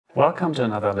Welcome to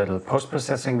another little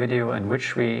post-processing video in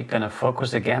which we're gonna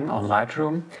focus again on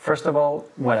Lightroom. First of all,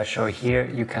 what I show here,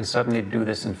 you can certainly do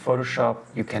this in Photoshop.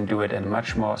 You can do it in a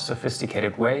much more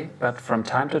sophisticated way, but from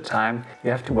time to time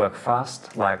you have to work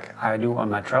fast, like I do on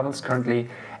my travels currently,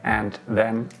 and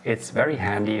then it's very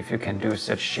handy if you can do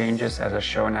such changes as I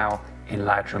show now in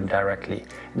Lightroom directly.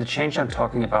 And the change I'm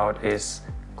talking about is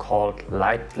called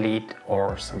light bleed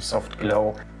or some soft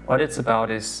glow. What it's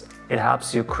about is it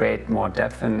helps you create more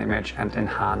depth in the image and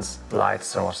enhance light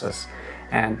sources.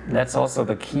 And that's also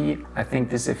the key. I think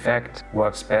this effect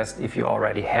works best if you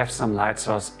already have some light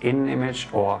source in an image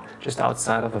or just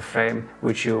outside of the frame,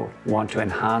 which you want to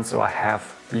enhance or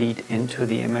have bleed into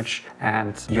the image,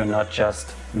 and you're not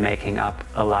just making up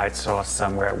a light source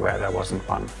somewhere where there wasn't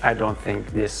one. I don't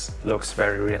think this looks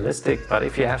very realistic, but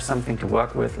if you have something to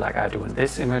work with like I do in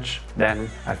this image, then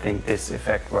I think this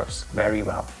effect works very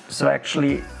well. So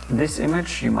actually this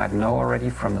image, you might know already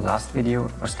from the last video,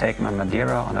 was taken on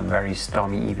Madeira on a very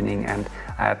stormy evening, and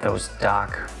I had those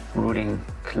dark brooding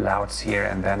clouds here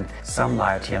and then some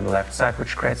light here on the left side,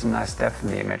 which creates a nice depth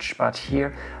in the image. But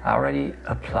here I already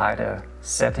applied a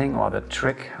setting or the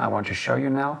trick I want to show you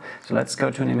now. So let's go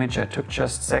to an image I took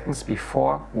just seconds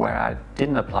before where I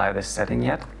didn't apply this setting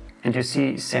yet. And you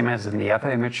see, same as in the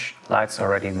other image, light's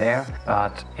already there,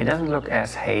 but it doesn't look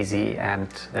as hazy and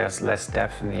there's less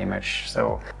depth in the image.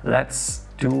 So let's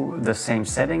do the same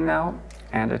setting now,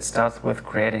 and it starts with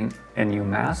creating a new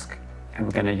mask. And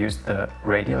we're going to use the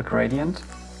radial gradient,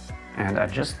 and I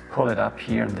just pull it up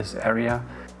here in this area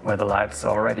where the light's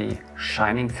already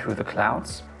shining through the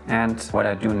clouds. And what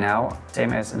I do now,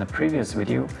 same as in the previous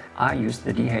video, I use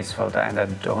the dehaze filter, and I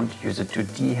don't use it to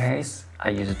dehaze, I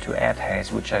use it to add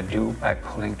haze, which I do by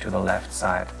pulling to the left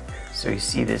side. So you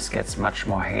see this gets much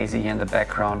more hazy in the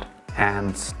background,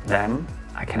 and then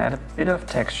I can add a bit of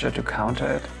texture to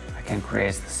counter it. I can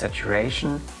create the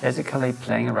saturation, basically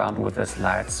playing around with this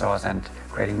light source and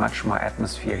creating much more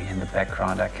atmosphere here in the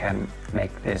background. I can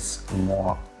make this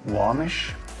more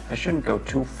warmish. I shouldn't go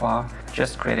too far,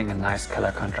 just creating a nice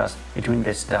color contrast between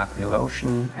this dark blue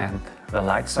ocean and the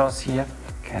light source here.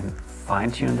 I can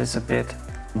fine-tune this a bit,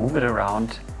 move it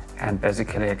around, and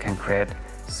basically I can create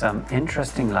some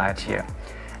interesting light here.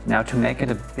 Now, to make it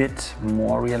a bit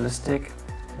more realistic,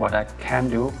 what I can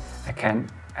do, I can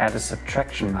add a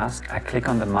subtraction mask. I click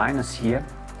on the minus here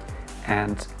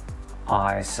and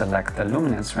I select the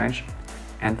luminance range,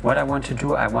 and what I want to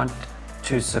do, I want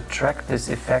to subtract this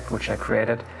effect which I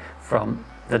created from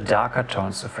the darker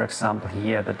tones. So for example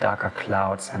here the darker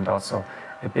clouds, and also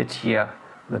a bit here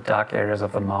the dark areas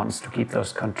of the mountains, to keep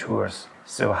those contours.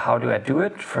 So how do I do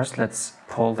it? First let's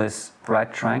pull this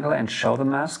right triangle and show the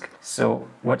mask. So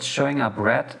what's showing up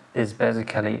red is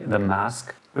basically the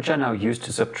mask, which I now use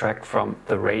to subtract from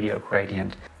the radial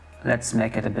gradient. Let's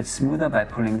make it a bit smoother by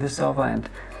pulling this over, and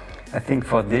I think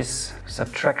for this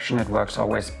subtraction it works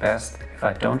always best if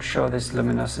I don't show this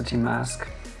luminosity mask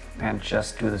and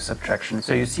just do the subtraction.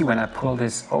 So you see, when I pull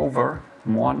this over,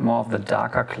 more and more of the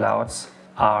darker clouds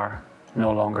are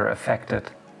no longer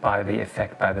affected by the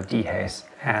effect by the dehaze.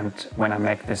 And when I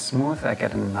make this smooth, I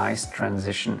get a nice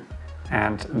transition.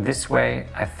 And this way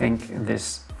I think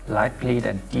this light bleed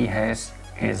and dehaze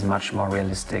is much more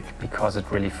realistic because it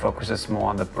really focuses more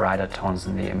on the brighter tones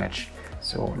in the image.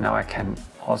 So now I can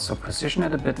also position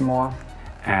it a bit more,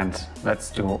 and let's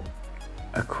do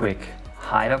a quick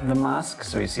hide of the mask.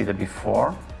 So you see the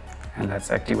before, and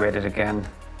let's activate it again,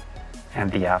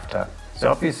 and the after. So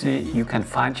obviously you can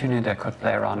fine-tune it. I could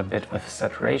play around a bit with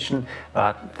saturation,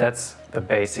 but that's the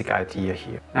basic idea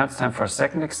here. Now it's time for a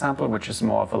second example, which is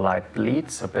more of a light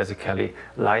bleed. So basically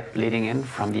light bleeding in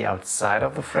from the outside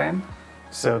of the frame.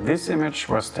 So this image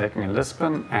was taken in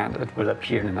Lisbon, and it will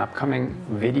appear in an upcoming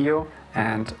video.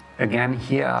 And again,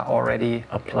 here I already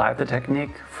applied the technique.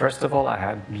 First of all, I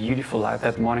had beautiful light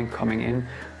that morning coming in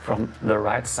from the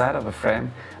right side of the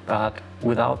frame, but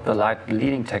without the light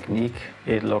bleeding technique,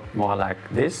 it looked more like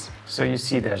this. So you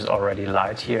see there's already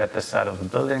light here at the side of the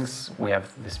buildings. We have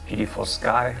this beautiful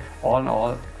sky. All in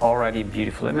all, already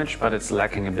beautiful image, but it's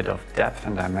lacking a bit of depth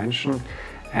and dimension.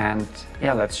 And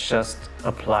yeah, let's just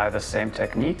apply the same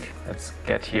technique. Let's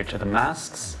get here to the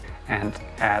masks and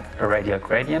add a radial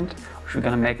gradient, which we're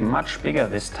gonna make much bigger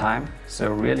this time.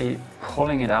 So really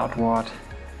pulling it outward.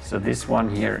 So this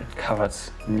one here, it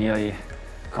covers nearly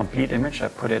complete image. I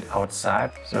put it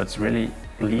outside, so it's really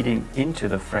bleeding into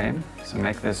the frame. So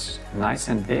make this nice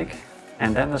and big.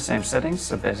 And then the same settings,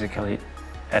 so basically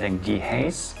adding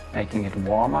dehaze, making it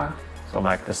warmer, so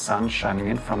like the sun shining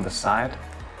in from the side.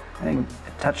 Adding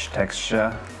a touch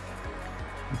texture,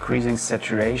 increasing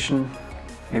saturation,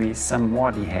 maybe some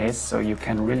more dehaze, so you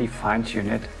can really fine-tune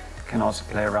it Can also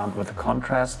play around with the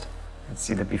contrast. Let's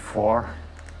see the before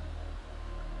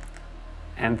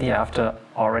and the after,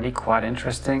 already quite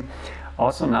interesting.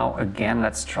 Also now again,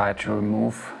 let's try to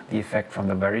remove the effect from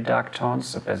the very dark tones.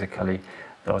 So basically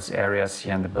those areas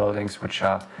here in the buildings which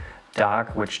are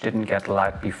dark, which didn't get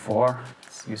light before.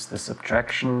 Let's use the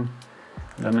subtraction,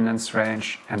 luminance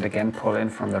range, and again pull in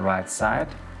from the right side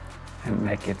and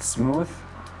make it smooth.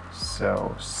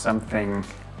 So something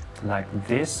like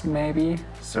this maybe.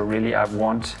 So really I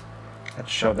want,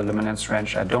 let's show the luminance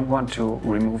range. I don't want to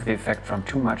remove the effect from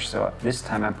too much, so this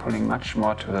time I'm pulling much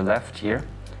more to the left here.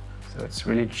 So it's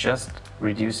really just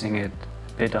reducing it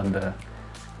a bit on the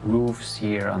roofs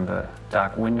here, on the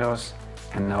dark windows.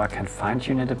 And now I can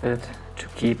fine-tune it a bit to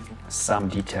keep some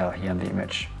detail here in the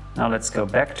image. Now let's go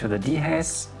back to the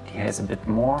dehaze. Dehaze a bit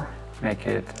more, make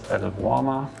it a little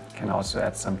warmer. Can also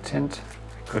add some tint.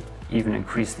 I could even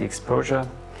increase the exposure.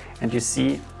 And you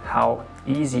see how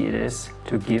easy it is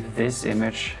to give this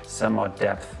image some more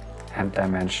depth and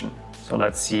dimension. So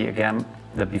let's see again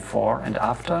the before and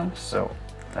after. So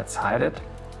let's hide it.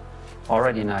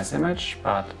 Already nice image,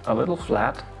 but a little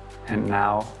flat. And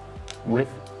now with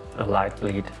the light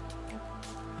bleed,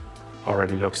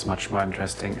 already looks much more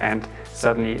interesting. And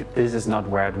certainly this is not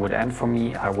where it would end for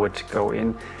me. I would go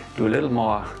in, do a little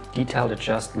more detailed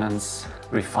adjustments,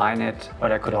 refine it.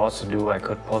 What I could also do, I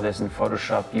could pull this in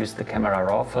Photoshop, use the camera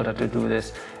raw filter to do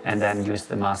this, and then use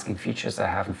the masking features I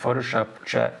have in Photoshop,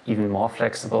 which are even more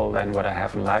flexible than what I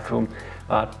have in Lightroom.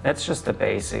 But that's just the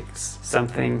basics,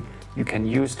 something you can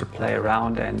use to play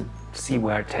around and see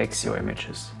where it takes your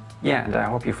images. Yeah, and I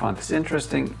hope you found this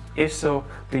interesting. If so,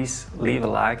 please leave a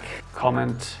like,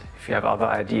 comment if you have other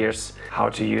ideas how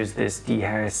to use this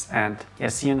dehaze, and yeah,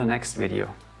 see you in the next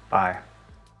video. Bye.